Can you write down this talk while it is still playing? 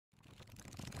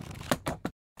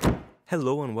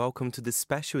Hello and welcome to this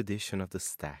special edition of The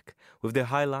Stack, with the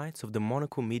highlights of the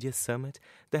Monocle Media Summit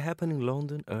that happened in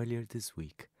London earlier this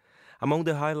week. Among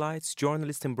the highlights,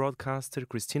 journalist and broadcaster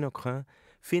Christine Aucrin,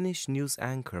 Finnish news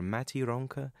anchor Matti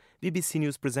Ronka, BBC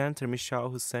News presenter Michal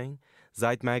Hussein,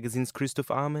 Zeit Magazine's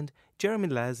Christoph Amend, Jeremy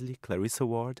Leslie, Clarissa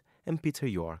Ward, and Peter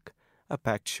York. A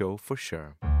packed show for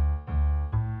sure.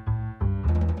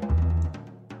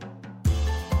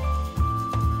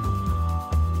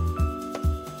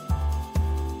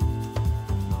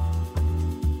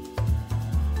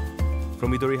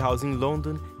 From Midori House in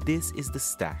London, this is The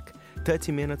Stack,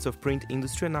 30 minutes of print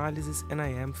industry analysis, and I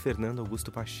am Fernando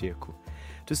Augusto Pacheco.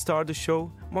 To start the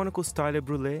show, Monocle's Tyler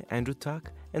Brûlé, Andrew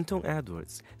Tuck, and Tom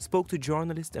Edwards spoke to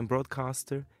journalist and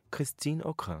broadcaster Christine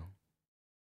Aucrin.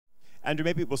 Andrew,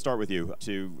 maybe we'll start with you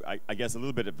to, I guess, a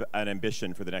little bit of an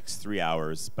ambition for the next 3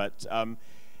 hours, but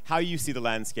how you see the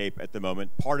landscape at the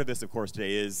moment. Part of this, of course,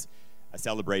 today is a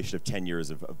celebration of 10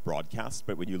 years of broadcast,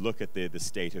 but when you look at the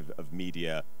state of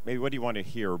media, maybe what do you want to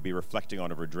hear or be reflecting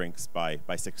on over drinks by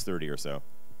 6:30 or so?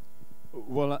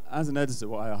 Well, as an editor,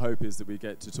 what I hope is that we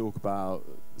get to talk about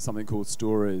something called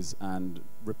stories and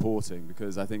reporting,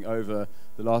 because I think over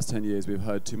the last 10 years we've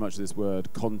heard too much of this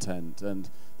word content, and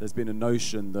there's been a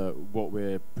notion that what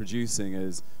we're producing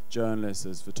as journalists,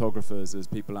 as photographers, as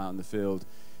people out in the field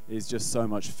is just so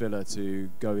much filler to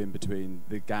go in between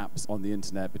the gaps on the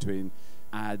internet between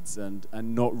ads and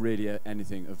not really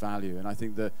anything of value. And I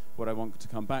think that what I want to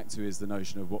come back to is the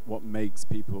notion of what makes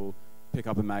people pick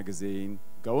up a magazine,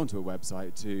 go onto a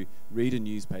website, to read a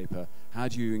newspaper. How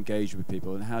do you engage with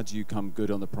people, and how do you come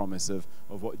good on the promise of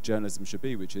what journalism should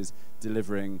be, which is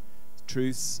delivering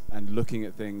truths and looking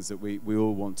at things that we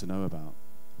all want to know about?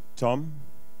 Tom?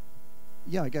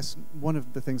 Yeah, I guess one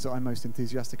of the things that I'm most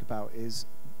enthusiastic about is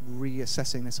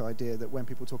reassessing this idea that when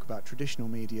people talk about traditional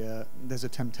media, there's a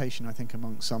temptation, I think,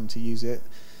 amongst some to use it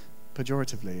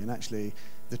pejoratively. And actually,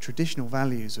 the traditional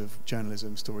values of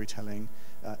journalism, storytelling,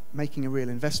 making a real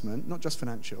investment, not just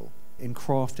financial, in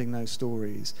crafting those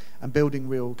stories and building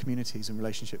real communities and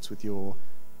relationships with your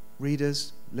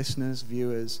readers, listeners,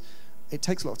 viewers, it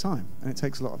takes a lot of time and it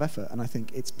takes a lot of effort. And I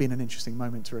think it's been an interesting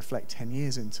moment to reflect 10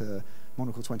 years into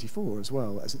Monocle 24 as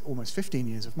well, as almost 15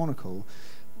 years of Monocle,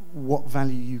 what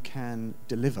value you can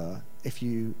deliver if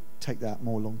you take that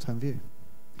more long-term view.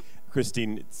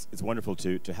 Christine, it's wonderful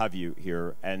to have you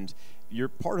here, and you're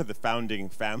part of the founding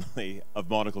family of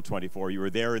Monocle 24. You were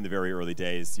there in the very early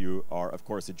days. You are, of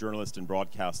course, a journalist and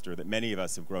broadcaster that many of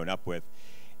us have grown up with.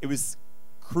 It was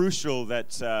crucial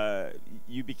that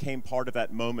you became part of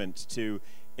that moment to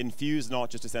infuse not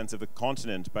just a sense of the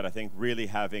continent, but I think really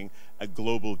having a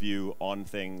global view on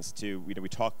things. We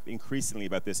talk increasingly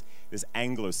about this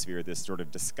Anglosphere, this sort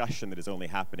of discussion that is only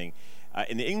happening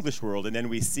in the English world, and then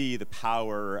we see the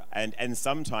power and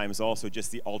sometimes also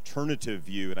just the alternative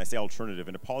view, and I say alternative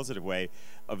in a positive way,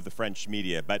 of the French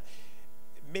media. But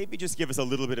maybe just give us a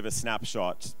little bit of a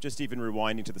snapshot, just even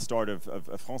rewinding to the start of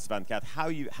France 24,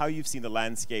 how you've seen the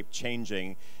landscape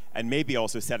changing, and maybe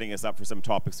also setting us up for some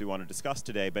topics we want to discuss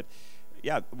today. But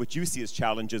yeah, what you see as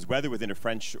challenges, whether within a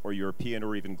French or European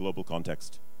or even global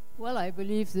context. Well, I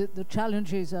believe that the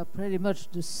challenges are pretty much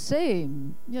the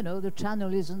same. You know, the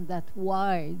channel isn't that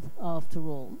wide after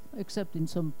all, except in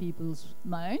some people's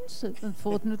minds,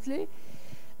 unfortunately.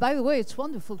 By the way, it's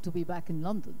wonderful to be back in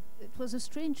London. It was a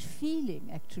strange feeling,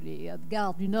 actually, at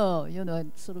Gare du Nord,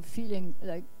 and sort of feeling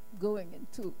like going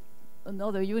into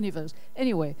another universe.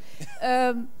 Anyway,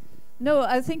 no,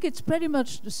 I think it's pretty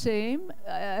much the same.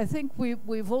 I think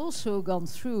we've also gone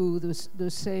through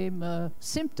the same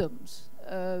symptoms,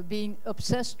 being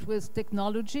obsessed with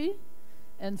technology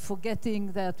and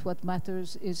forgetting that what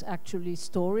matters is actually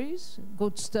stories,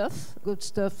 good stuff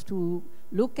to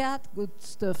look at, good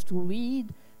stuff to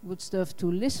read, good stuff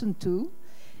to listen to.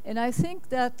 And I think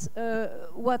that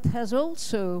what has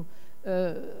also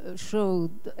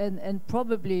showed, and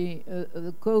probably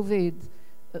the COVID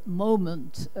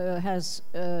moment has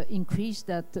increased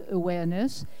that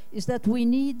awareness, is that we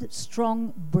need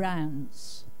strong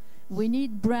brands. We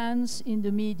need brands in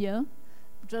the media,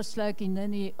 just like in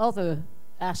any other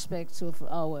aspects of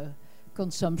our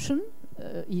consumption,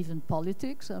 even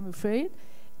politics, I'm afraid.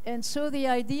 And so the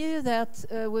idea that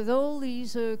with all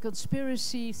these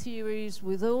conspiracy theories,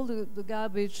 with all the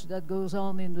garbage that goes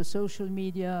on in the social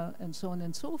media and so on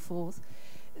and so forth,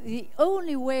 the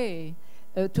only way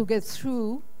to get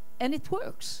through, and it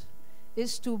works,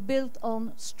 is to build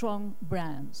on strong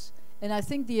brands. And I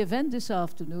think the event this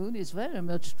afternoon is very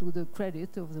much to the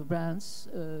credit of the brands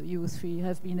you three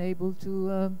have been able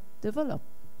to develop.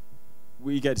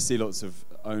 we get to see lots of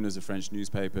owners of French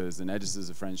newspapers and editors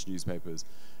of French newspapers,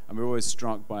 and we're always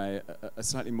struck by a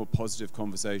slightly more positive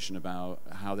conversation about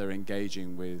how they're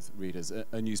engaging with readers.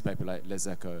 A newspaper like Les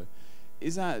Echos.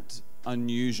 Is that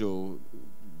unusual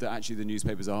that actually the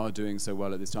newspapers are doing so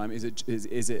well at this time? Is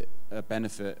it a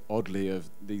benefit, oddly, of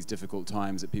these difficult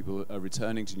times that people are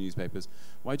returning to newspapers?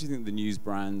 Why do you think the news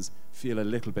brands feel a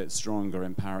little bit stronger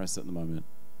in Paris at the moment?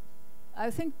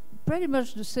 I think pretty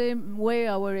much the same way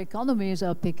our economies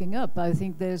are picking up. I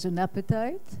think there's an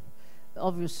appetite,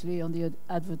 obviously on the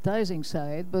advertising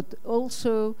side, but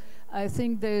also I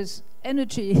think there's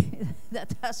energy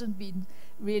that hasn't been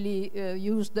really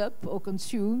used up or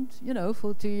consumed,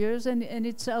 for 2 years, and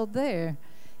it's out there.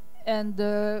 And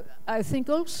I think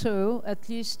also, at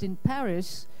least in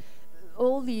Paris,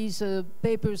 all these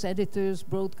papers, editors,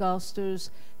 broadcasters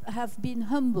have been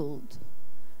humbled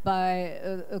by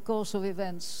a course of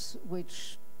events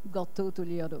which got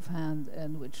totally out of hand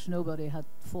and which nobody had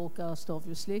forecast,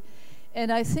 obviously.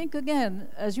 And I think, again,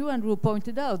 as you, Andrew,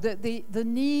 pointed out, that the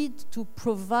need to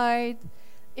provide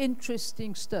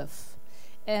interesting stuff.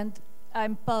 And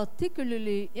I'm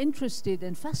particularly interested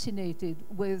and fascinated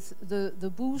with the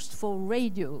boost for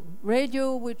radio.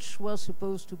 Radio, which was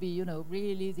supposed to be,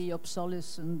 really the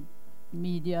obsolescent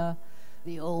media,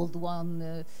 the old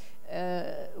one.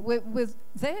 With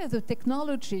the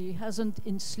technology hasn't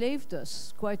enslaved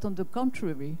us. Quite on the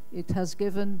contrary, it has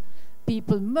given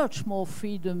people much more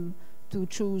freedom to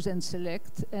choose and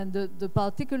select. And the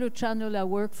particular channel I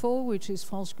work for, which is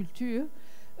France Culture,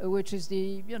 which is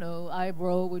the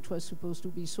eyebrow, which was supposed to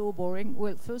be so boring.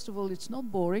 Well, first of all, it's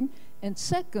not boring, and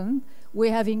second,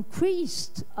 we have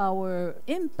increased our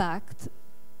impact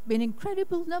in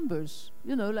incredible numbers.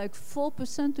 Like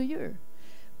 4% a year.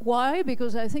 Why?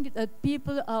 Because I think that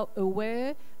people are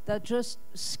aware that just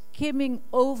skimming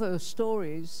over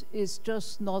stories is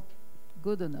just not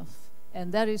good enough.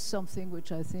 And that is something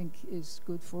which I think is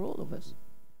good for all of us.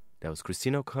 That was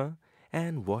Christine Aucrin,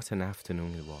 and what an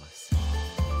afternoon it was.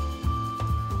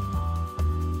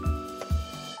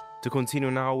 To continue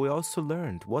now, we also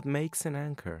learned what makes an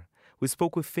anchor. We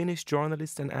spoke with Finnish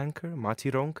journalist and anchor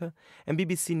Matti Ronka and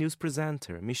BBC News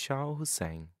presenter Michal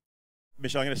Hussain.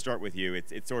 Michal, I'm going to start with you.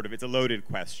 It's a loaded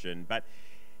question, but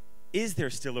is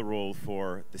there still a role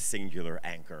for the singular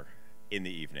anchor in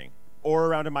the evening or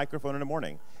around a microphone in the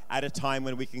morning at a time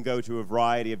when we can go to a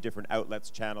variety of different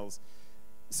outlets, channels,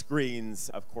 screens,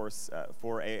 of course,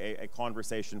 for a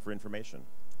conversation for information?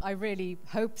 I really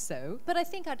hope so. But I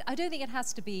don't think it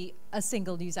has to be a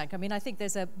single news anchor. I mean, I think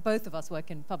both of us work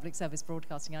in public service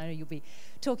broadcasting. I know you'll be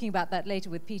talking about that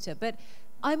later with Peter. But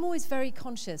I'm always very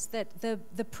conscious that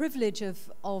the privilege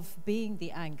of being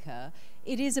the anchor,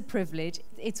 it is a privilege.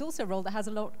 It's also a role that has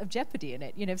a lot of jeopardy in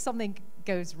it. If something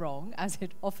goes wrong, as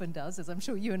it often does, as I'm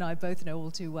sure you and I both know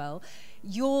all too well,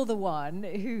 you're the one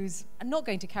who's not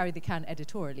going to carry the can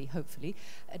editorially, hopefully,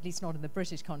 at least not in the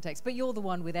British context, but you're the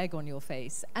one with egg on your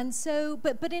face. And so,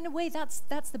 but in a way, that's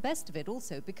the best of it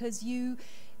also, because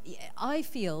I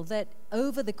feel that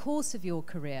over the course of your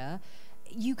career,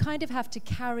 you kind of have to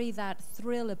carry that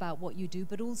thrill about what you do,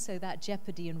 but also that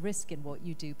jeopardy and risk in what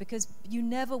you do, because you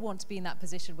never want to be in that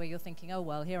position where you're thinking, oh,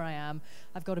 well, here I am,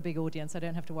 I've got a big audience, I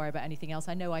don't have to worry about anything else,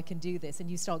 I know I can do this,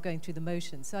 and you start going through the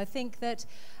motions. So I think that,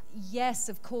 yes,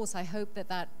 of course, I hope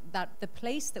that the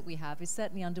place that we have is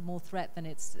certainly under more threat than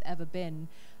it's ever been,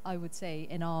 I would say,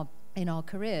 in our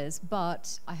careers,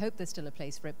 but I hope there's still a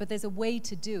place for it. But there's a way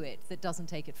to do it that doesn't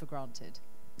take it for granted.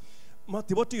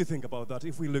 Matti, what do you think about that?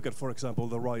 If we look at, for example,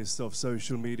 the rise of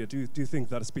social media, do you think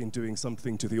that's been doing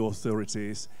something to the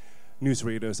authorities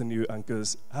newsreaders and new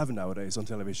anchors have nowadays on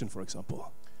television, for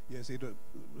example? Yes, it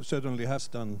certainly has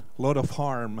done a lot of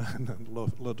harm and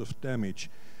a lot of damage.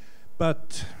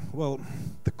 But, well,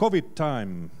 the COVID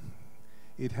time,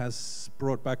 it has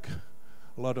brought back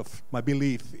a lot of my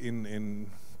belief in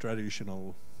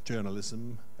traditional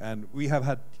journalism. And we have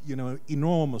had,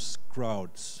 enormous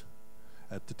crowds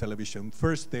at the television.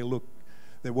 First they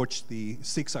watch the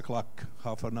 6 o'clock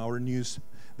half-an-hour news,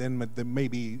 then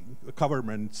maybe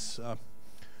government's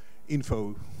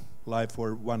info live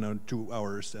for 1 or 2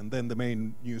 hours, and then the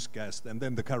main newscast, and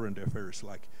then the current affairs.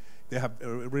 Like, they have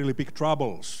really big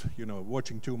troubles,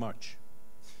 watching too much.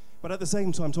 But at the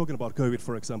same time, talking about COVID,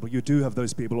 for example, you do have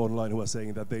those people online who are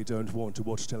saying that they don't want to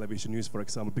watch television news, for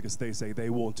example, because they say they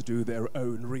want to do their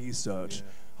own research. Yeah.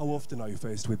 How often are you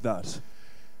faced with that?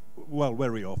 Well,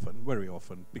 very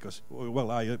often, because, well,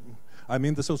 I'm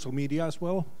in the social media as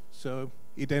well, so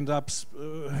it ends up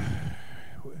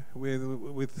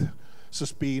with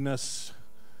subpoenas,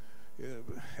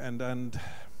 and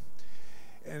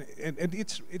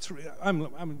it's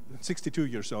I'm 62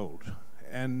 years old,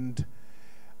 and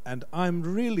I'm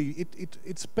really,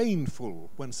 it's painful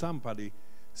when somebody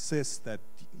says that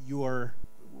you are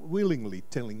willingly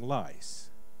telling lies.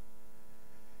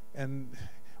 And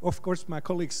of course my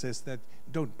colleague says that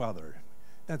don't bother,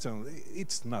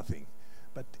 it's nothing.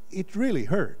 But it really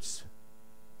hurts.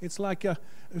 It's like a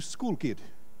school kid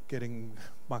getting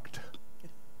mugged.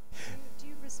 Do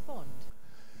you respond?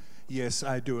 Yes,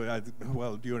 I do.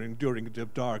 Well, during the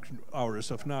dark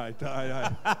hours of night,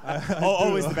 I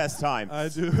always the best time. I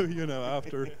do,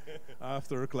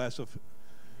 after a glass of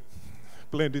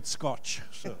blended scotch.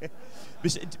 So.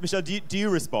 Michelle, do you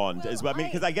respond as well? I mean,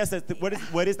 because I guess that's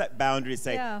what is that boundary to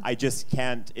say? Yeah. I just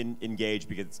can't engage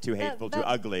because it's too hateful, too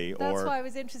ugly, That's why I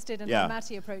was interested in how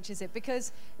Matti approaches it,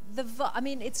 because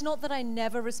it's not that I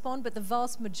never respond, but the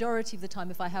vast majority of the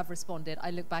time, if I have responded,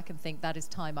 I look back and think that is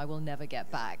time I will never get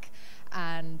back,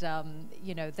 and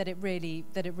that it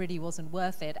really wasn't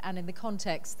worth it. And in the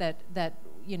context that the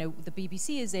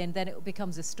BBC is in, then it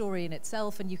becomes a story in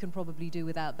itself, and you can probably do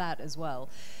without that as well.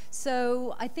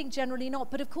 So I think generally not.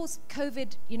 But of course,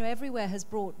 COVID, everywhere has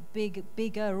brought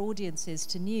bigger audiences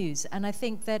to news, and I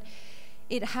think that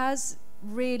it has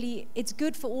really, it's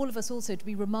good for all of us also to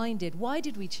be reminded, why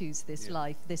did we choose this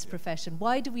life, this profession?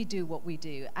 Why do we do what we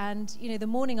do? And the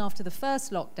morning after the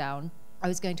first lockdown, I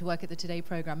was going to work at the Today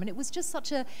programme, and it was just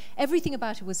everything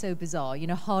about it was so bizarre,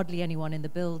 hardly anyone in the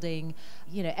building,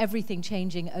 everything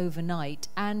changing overnight,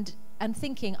 and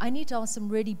thinking, I need to ask some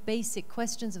really basic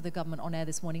questions of the government on air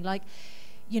this morning, like,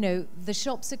 the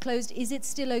shops are closed. Is it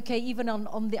still okay, even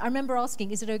I remember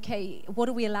asking, is it okay, what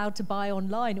are we allowed to buy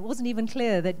online? It wasn't even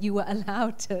clear that you were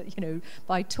allowed to,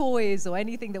 buy toys or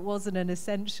anything that wasn't an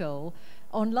essential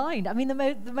online. I mean,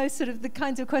 the most sort of the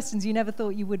kinds of questions you never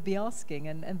thought you would be asking,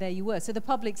 and there you were. So the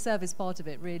public service part of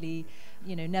it really,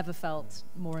 never felt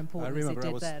more important as it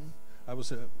did then. I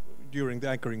was during the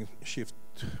anchoring shift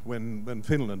when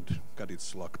Finland got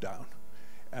its lockdown,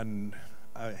 and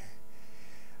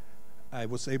I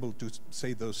was able to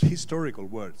say those historical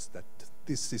words that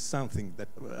this is something that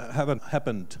haven't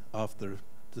happened after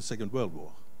the Second World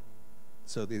War.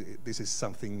 So this is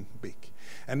something big.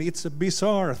 And it's a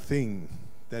bizarre thing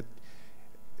that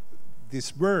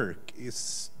this work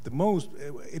is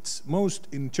it's most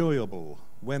enjoyable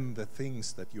when the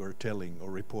things that you're telling or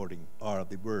reporting are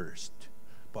the worst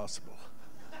possible.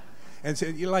 And so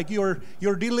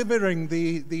you're delivering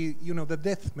the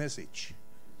death message.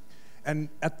 And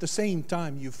at the same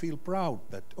time, you feel proud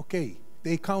that, okay,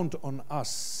 they count on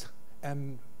us,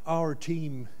 and our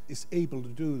team is able to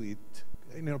do it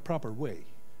in a proper way.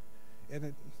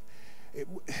 And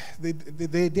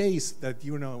the days that,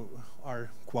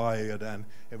 are quiet and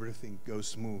everything goes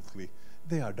smoothly,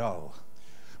 they are dull.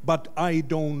 But I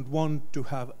don't want to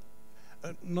have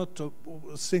not a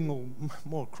single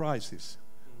more crisis.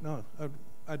 No,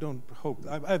 I don't hope.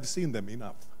 I've seen them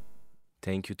enough.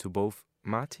 Thank you to both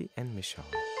Matti and Michelle.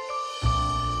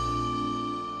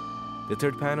 The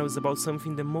third panel is about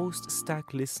something that most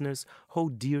Stack listeners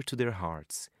hold dear to their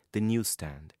hearts, the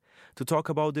newsstand. To talk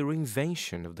about the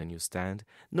reinvention of the newsstand,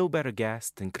 no better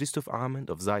guest than Christoph Amend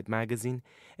of Zeit magazine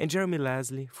and Jeremy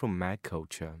Leslie from Mag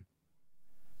Culture.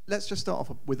 Let's just start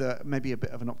off with maybe a bit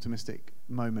of an optimistic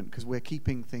moment, because we're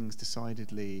keeping things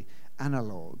decidedly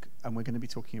analog, and we're going to be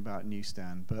talking about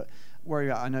newsstand. But where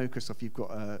you're at, I know, Christoph, you've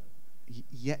got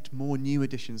yet more new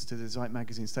additions to the Zeit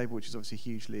magazine stable, which is obviously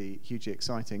hugely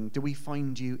exciting. Do we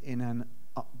find you in an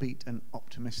upbeat and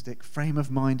optimistic frame of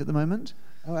mind at the moment?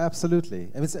 Oh, absolutely.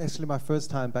 And it's actually my first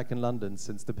time back in London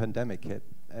since the pandemic hit.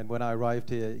 And when I arrived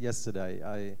here yesterday,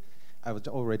 I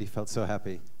already felt so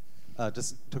happy.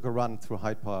 Just took a run through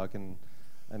Hyde Park and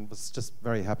was just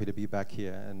very happy to be back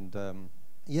here. And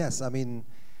yes, I mean,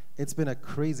 it's been a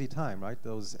crazy time, right?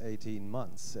 Those 18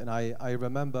 months. And I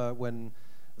remember when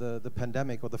the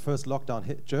pandemic or the first lockdown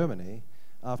hit Germany,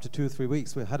 after 2 or 3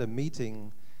 weeks, we had a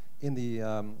meeting in the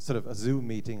sort of a Zoom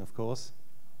meeting, of course,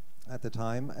 at the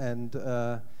time. And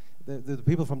the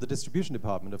people from the distribution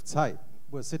department of Zeit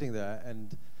were sitting there,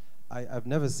 and I've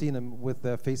never seen them with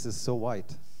their faces so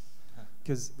white.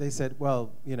 Because they said,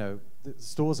 well, the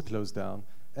stores are closed down,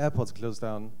 airports are closed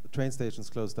down, the train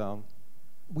stations closed down.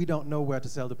 We don't know where to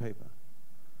sell the paper.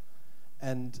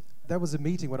 And there was a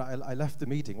meeting when I left the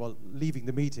meeting. Well, leaving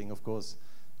the meeting, of course,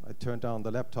 I turned down the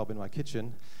laptop in my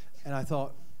kitchen, and I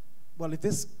thought, well, if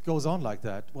this goes on like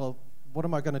that, well, what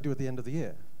am I going to do at the end of the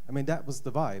year? I mean, that was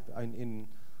the vibe in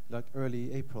like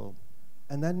early April.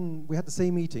 And then we had the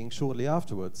same meeting shortly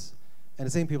afterwards, and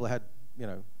the same people had,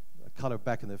 color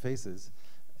back in their faces,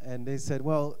 and they said,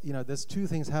 well, there's two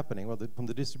things happening. Well, from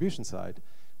the distribution side,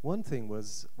 one thing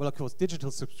was, well, of course, digital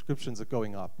subscriptions are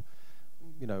going up,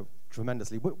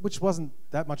 tremendously, which wasn't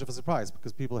that much of a surprise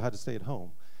because people had to stay at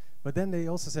home. But then they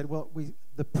also said, well,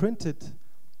 the printed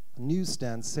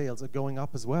newsstand sales are going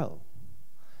up as well.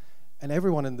 And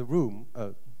everyone in the room,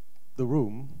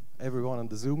 everyone on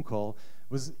the Zoom call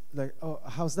was like, oh,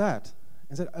 how's that?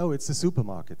 And said, oh, it's the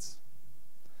supermarkets.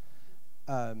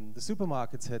 The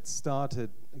supermarkets had started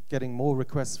getting more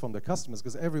requests from their customers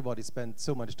because everybody spent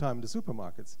so much time in the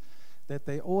supermarkets that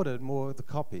they ordered more of the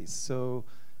copies. So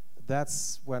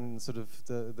that's when sort of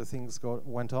the things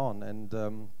went on.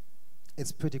 And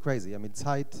it's pretty crazy. I mean,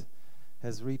 Zeit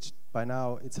has reached by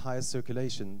now its highest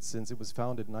circulation since it was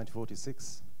founded in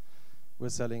 1946. We're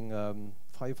selling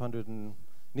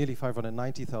nearly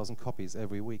 590,000 copies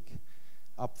every week,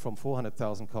 up from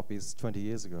 400,000 copies 20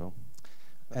 years ago.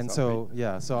 And so,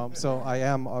 yeah, so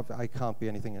I can't be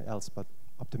anything else but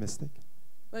optimistic.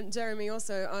 Well, Jeremy,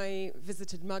 also, I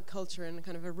visited Mug Culture on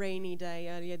kind of a rainy day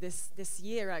earlier this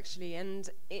year, actually. And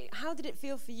how did it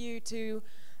feel for you to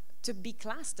be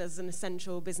classed as an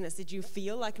essential business? Did you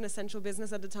feel like an essential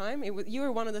business at the time? You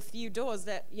were one of the few doors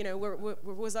that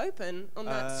was open on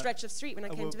that stretch of street when I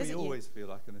came to visit you. We always feel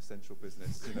like an essential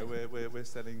business. You know, we're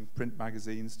selling print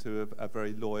magazines to a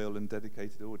very loyal and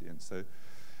dedicated audience. So.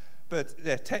 But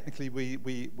yeah, technically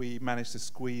we managed to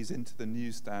squeeze into the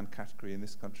newsstand category in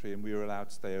this country, and we were allowed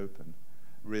to stay open.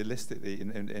 Realistically,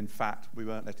 in fact, we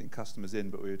weren't letting customers in,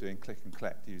 but we were doing click and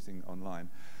collect using online.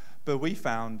 But we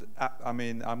found, I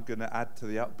mean, I'm going to add to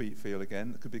the upbeat feel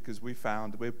again, because we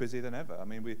found we're busier than ever. I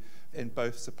mean, we in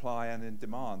both supply and in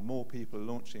demand, more people are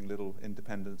launching little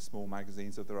independent small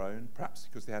magazines of their own, perhaps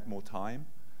because they had more time,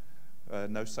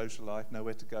 no social life,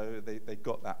 nowhere to go. They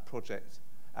got that project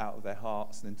out of their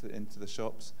hearts and into the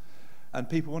shops, and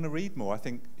people want to read more. I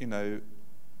think, you know,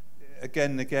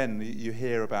 again and again you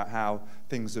hear about how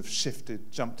things have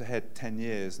shifted, jumped ahead 10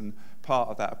 years, and part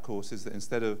of that, of course, is that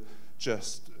instead of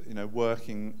just, you know,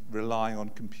 relying on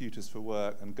computers for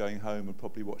work and going home and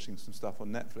probably watching some stuff on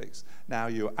Netflix, now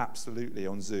you're absolutely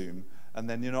on Zoom, and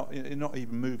then you're not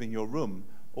even moving your room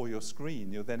or your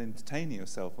screen. You're then entertaining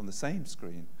yourself on the same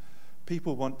screen.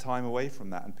 People want time away from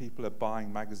that, and people are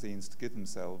buying magazines to give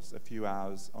themselves a few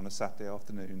hours on a Saturday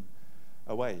afternoon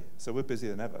away. So we're busier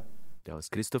than ever. That was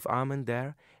Christoph Amann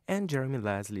there, and Jeremy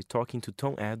Leslie talking to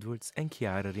Tom Edwards and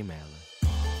Chiara Rimella.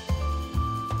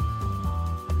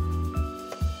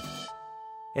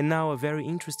 And now a very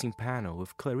interesting panel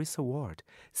with Clarissa Ward,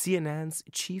 CNN's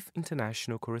chief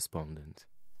international correspondent.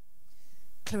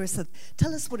 Clarissa,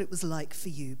 tell us what it was like for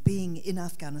you being in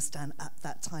Afghanistan at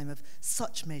that time of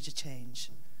such major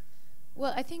change.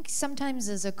 Well, I think sometimes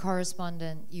as a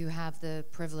correspondent, you have the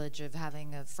privilege of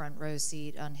having a front row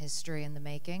seat on history in the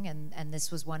making, and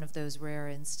this was one of those rare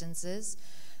instances.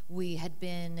 We had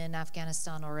been in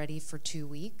Afghanistan already for 2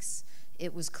 weeks.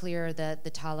 It was clear that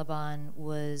the Taliban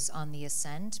was on the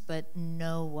ascent, but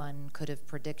no one could have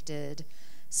predicted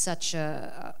such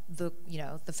the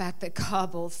fact that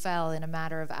Kabul fell in a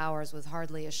matter of hours with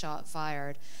hardly a shot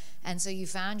fired. And so you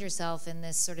found yourself in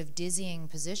this sort of dizzying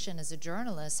position as a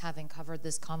journalist, having covered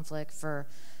this conflict for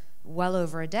well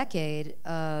over a decade,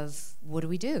 of what do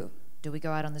we do? Do we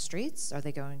go out on the streets? Are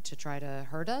they going to try to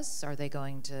hurt us? Are they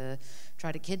going to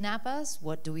try to kidnap us?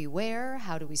 What do we wear?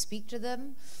 How do we speak to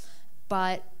them?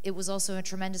 But it was also a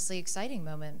tremendously exciting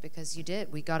moment because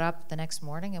we got up the next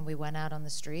morning and we went out on the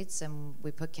streets and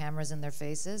we put cameras in their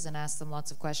faces and asked them lots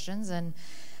of questions, and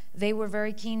they were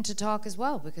very keen to talk as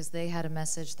well because they had a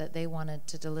message that they wanted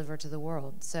to deliver to the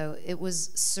world. So it was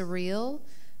surreal,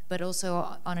 but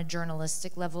also on a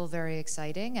journalistic level very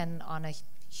exciting, and on a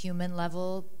human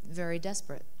level very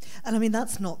desperate. And I mean,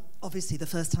 that's not obviously the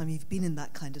first time you've been in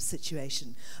that kind of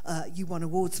situation. You won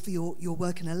awards for your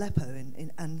work in Aleppo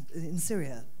and in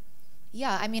Syria.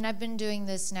 Yeah, I mean, I've been doing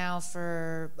this now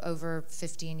for over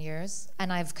 15 years,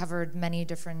 and I've covered many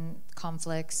different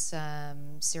conflicts,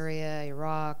 Syria,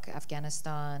 Iraq,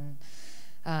 Afghanistan.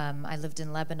 I lived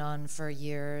in Lebanon for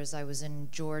years. I was in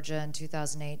Georgia in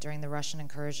 2008 during the Russian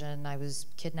incursion. I was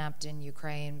kidnapped in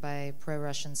Ukraine by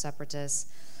pro-Russian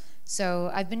separatists.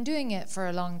 So I've been doing it for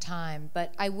a long time,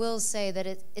 but I will say that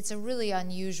it's a really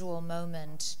unusual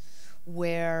moment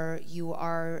where you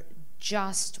are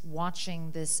just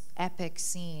watching this epic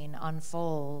scene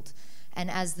unfold.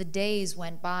 And as the days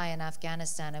went by in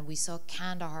Afghanistan, and we saw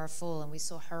Kandahar fall, and we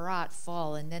saw Herat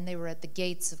fall, and then they were at the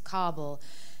gates of Kabul,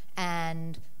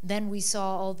 and then we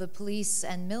saw all the police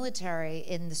and military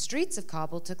in the streets of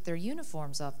Kabul took their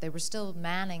uniforms off. They were still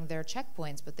manning their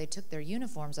checkpoints, but they took their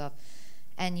uniforms off.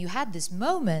 And you had this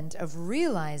moment of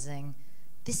realizing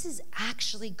this is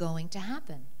actually going to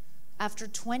happen. After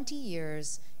 20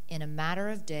 years, in a matter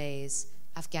of days,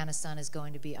 Afghanistan is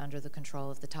going to be under the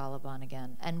control of the Taliban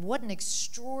again. And what an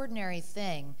extraordinary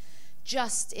thing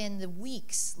just in the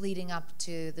weeks leading up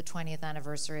to the 20th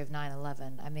anniversary of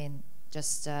 9/11. I mean,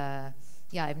 just,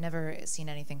 I've never seen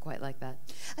anything quite like that.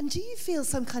 And do you feel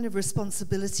some kind of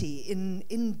responsibility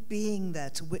in being there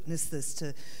to witness this,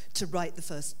 to write the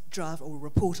first draft or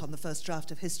report on the first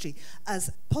draft of history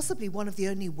as possibly one of the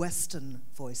only Western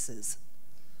voices?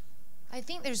 I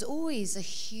think there's always a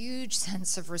huge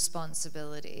sense of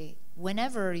responsibility.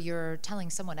 Whenever you're telling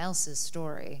someone else's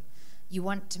story, you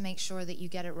want to make sure that you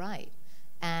get it right.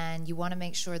 And you want to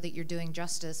make sure that you're doing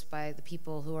justice by the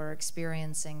people who are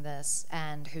experiencing this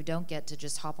and who don't get to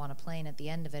just hop on a plane at the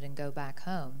end of it and go back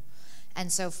home.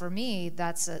 And so for me,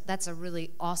 that's a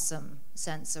really awesome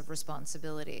sense of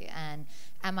responsibility. And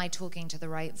am I talking to the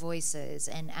right voices?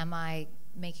 And am I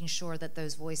making sure that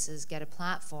those voices get a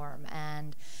platform?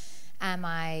 And am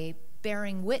I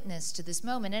bearing witness to this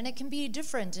moment? And it can be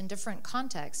different in different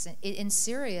contexts. In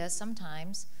Syria,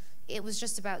 sometimes it was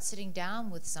just about sitting down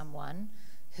with someone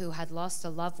who had lost a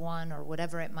loved one or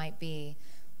whatever it might be,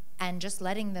 and just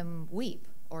letting them weep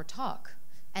or talk.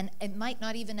 And it might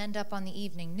not even end up on the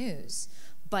evening news,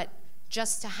 but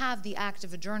just to have the act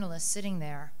of a journalist sitting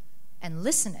there and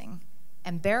listening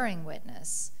and bearing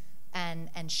witness and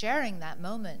sharing that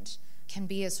moment can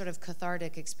be a sort of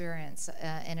cathartic experience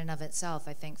in and of itself,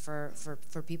 I think,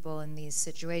 for people in these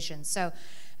situations. So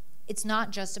it's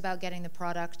not just about getting the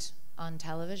product on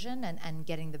television and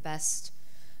getting the best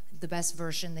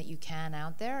version that you can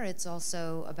out there. It's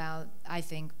also about, I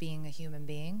think, being a human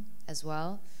being as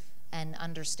well, and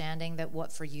understanding that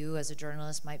what for you as a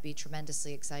journalist might be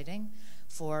tremendously exciting,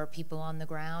 for people on the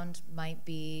ground might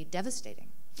be devastating.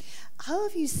 How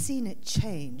have you seen it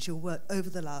change, your work, over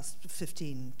the last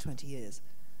 15, 20 years?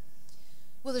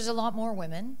 Well, there's a lot more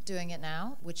women doing it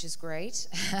now, which is great.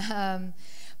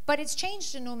 But it's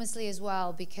changed enormously as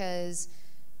well, because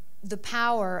the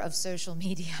power of social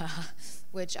media,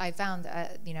 which I found,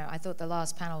 I thought the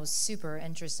last panel was super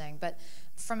interesting, but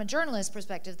from a journalist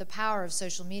perspective, the power of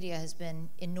social media has been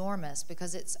enormous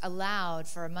because it's allowed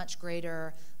for a much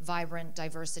greater, vibrant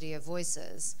diversity of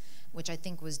voices, which I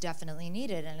think was definitely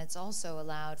needed, and it's also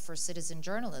allowed for citizen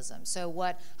journalism. So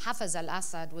what Hafez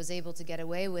al-Assad was able to get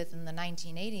away with in the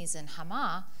 1980s in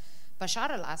Hama, Bashar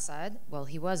al-Assad, well,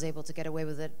 he was able to get away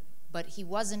with it, but he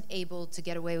wasn't able to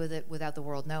get away with it without the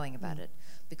world knowing about it,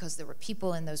 because there were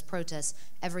people in those protests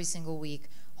every single week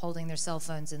holding their cell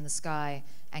phones in the sky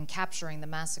and capturing the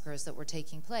massacres that were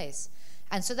taking place.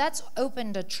 And so that's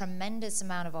opened a tremendous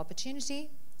amount of opportunity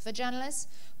for journalists,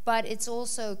 but it's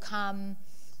also come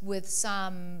with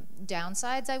some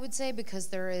downsides, I would say, because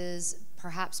there is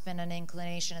perhaps been an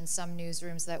inclination in some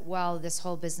newsrooms that, well, this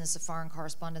whole business of foreign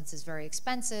correspondence is very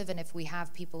expensive, and if we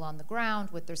have people on the ground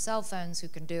with their cell phones who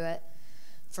can do it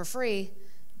for free,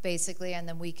 basically, and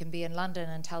then we can be in London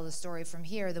and tell the story from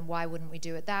here, then why wouldn't we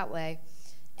do it that way?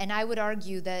 And I would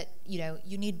argue that,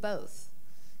 you need both.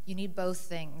 You need both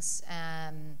things.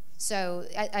 So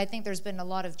I think there's been a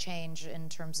lot of change in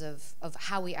terms of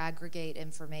how we aggregate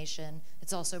information.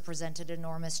 It's also presented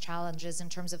enormous challenges in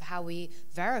terms of how we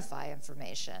verify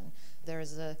information.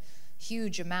 There's a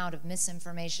huge amount of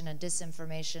misinformation and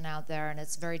disinformation out there, and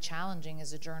it's very challenging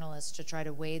as a journalist to try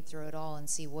to wade through it all and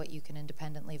see what you can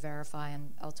independently verify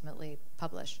and ultimately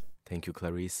publish. Thank you,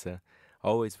 Clarissa.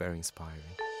 Always very inspiring.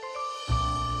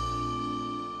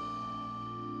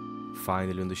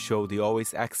 Finally on the show, the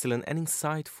always excellent and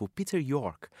insightful Peter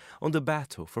York on the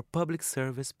battle for public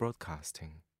service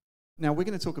broadcasting. Now, we're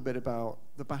going to talk a bit about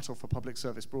the battle for public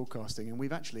service broadcasting, and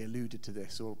we've actually alluded to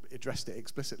this or addressed it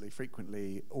explicitly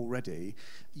frequently already.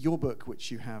 Your book, which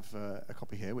you have a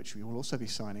copy here, which we will also be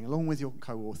signing, along with your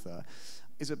co-author,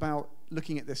 is about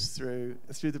looking at this through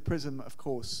the prism, of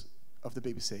course, of the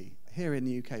BBC here in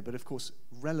the UK, but of course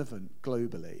relevant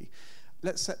globally.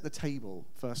 Let's set the table,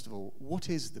 first of all. What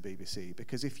is the BBC?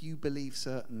 Because if you believe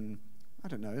certain, I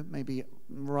don't know, maybe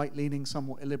right-leaning,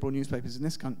 somewhat illiberal newspapers in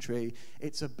this country,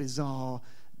 it's a bizarre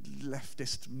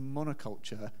leftist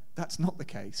monoculture. That's not the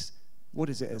case. What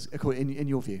is it in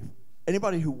your view?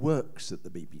 Anybody who works at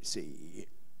the BBC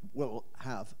will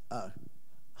have a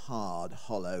hard,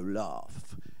 hollow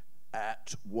laugh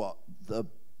at what the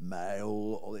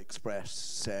Mail or the Express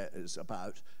says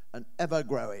about an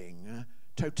ever-growing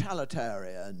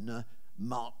totalitarian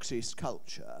Marxist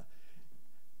culture.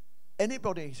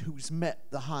 Anybody who's met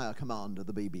the higher command of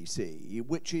the BBC,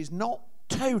 which is not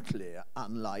totally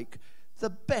unlike the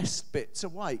best bits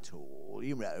of Whitehall,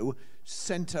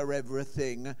 centre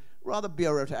everything, rather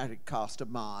bureaucratic cast of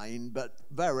mind, but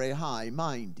very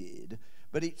high-minded.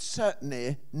 But it's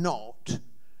certainly not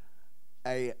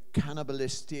a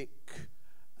cannibalistic,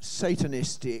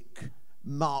 Satanistic,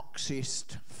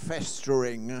 Marxist,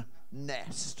 festering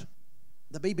nest.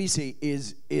 The BBC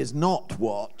is not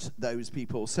what those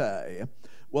people say.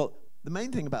 Well, the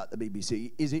main thing about the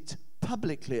BBC is it's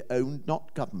publicly owned,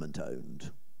 not government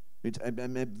owned. It's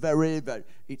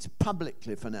it's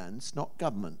publicly financed, not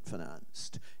government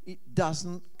financed. It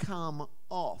doesn't come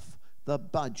off the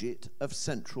budget of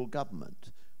central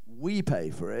government. We pay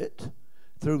for it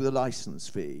through the license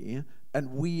fee,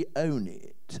 and we own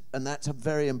it, and that's a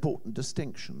very important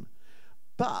distinction.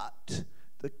 But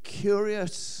the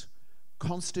curious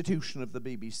constitution of the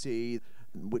BBC,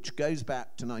 which goes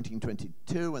back to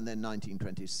 1922 and then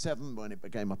 1927 when it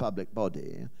became a public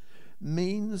body,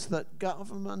 means that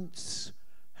governments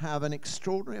have an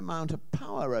extraordinary amount of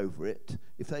power over it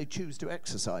if they choose to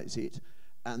exercise it,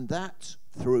 and that's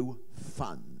through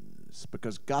funds,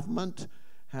 because government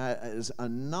has a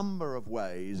number of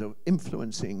ways of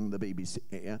influencing the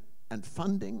BBC, and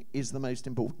funding is the most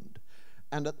important.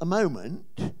 And at the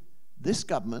moment, this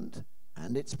government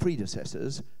and its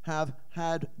predecessors have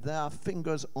had their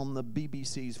fingers on the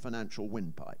BBC's financial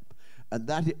windpipe. And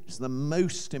that is the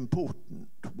most important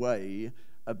way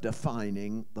of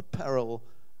defining the peril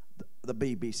the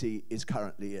BBC is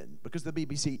currently in. Because the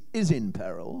BBC is in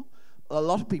peril. A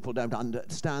lot of people don't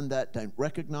understand that, don't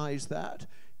recognize that.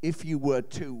 If you were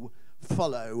to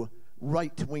follow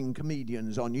right-wing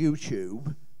comedians on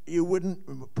YouTube, you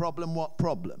wouldn't, problem what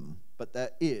problem? But there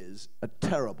is a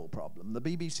terrible problem. The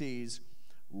BBC's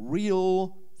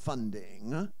real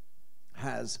funding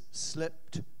has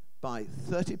slipped by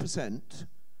 30%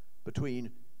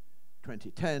 between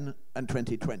 2010 and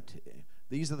 2020.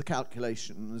 These are the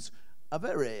calculations a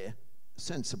very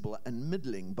sensible and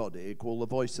middling body called the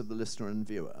Voice of the Listener and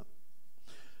Viewer.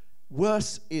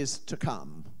 Worse is to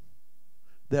come.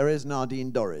 There is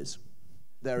Nadine Dorries.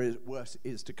 Worse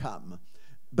is to come.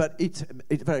 But it's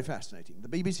very fascinating. The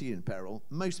BBC in peril.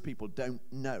 Most people don't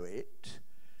know it.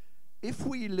 If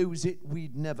we lose it,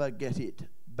 we'd never get it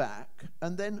back,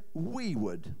 and then we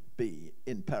would be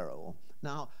in peril.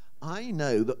 Now, I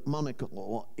know that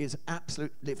Monocle is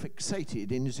absolutely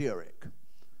fixated in Zurich.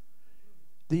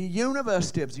 The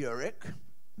University of Zurich,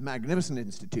 magnificent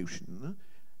institution,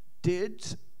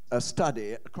 did a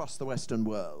study across the Western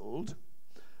world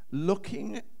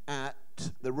looking at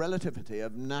the relativity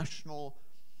of national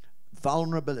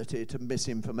vulnerability to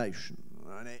misinformation,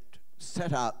 and it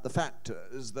set out the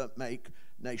factors that make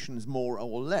nations more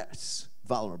or less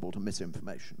vulnerable to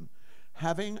misinformation.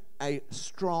 Having a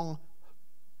strong,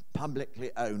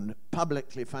 publicly owned,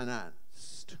 publicly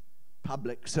financed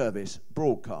public service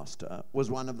broadcaster was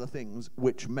one of the things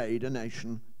which made a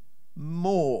nation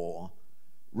more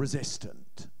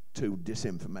resistant to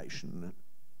disinformation,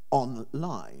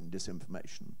 online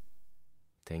disinformation.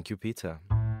 Thank you, Peter.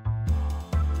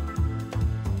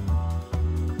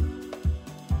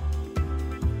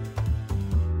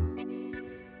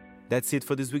 That's it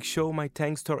for this week's show. My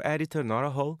thanks to our editor, Nora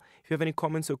Hull. If you have any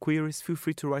comments or queries, feel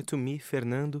free to write to me,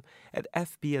 Fernando, at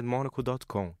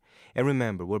fb@monaco.com. And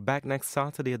remember, we're back next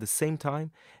Saturday at the same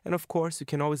time. And of course, you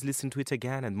can always listen to it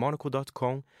again at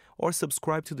monaco.com or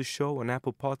subscribe to the show on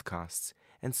Apple Podcasts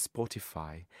and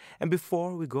Spotify. And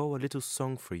before we go, a little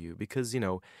song for you, because,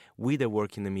 we that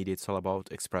work in the media, it's all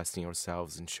about expressing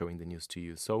ourselves and showing the news to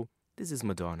you. So this is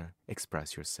Madonna,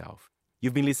 Express Yourself.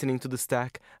 You've been listening to The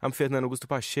Stack. I'm Fernando Augusto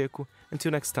Pacheco.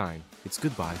 Until next time, it's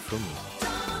goodbye from me.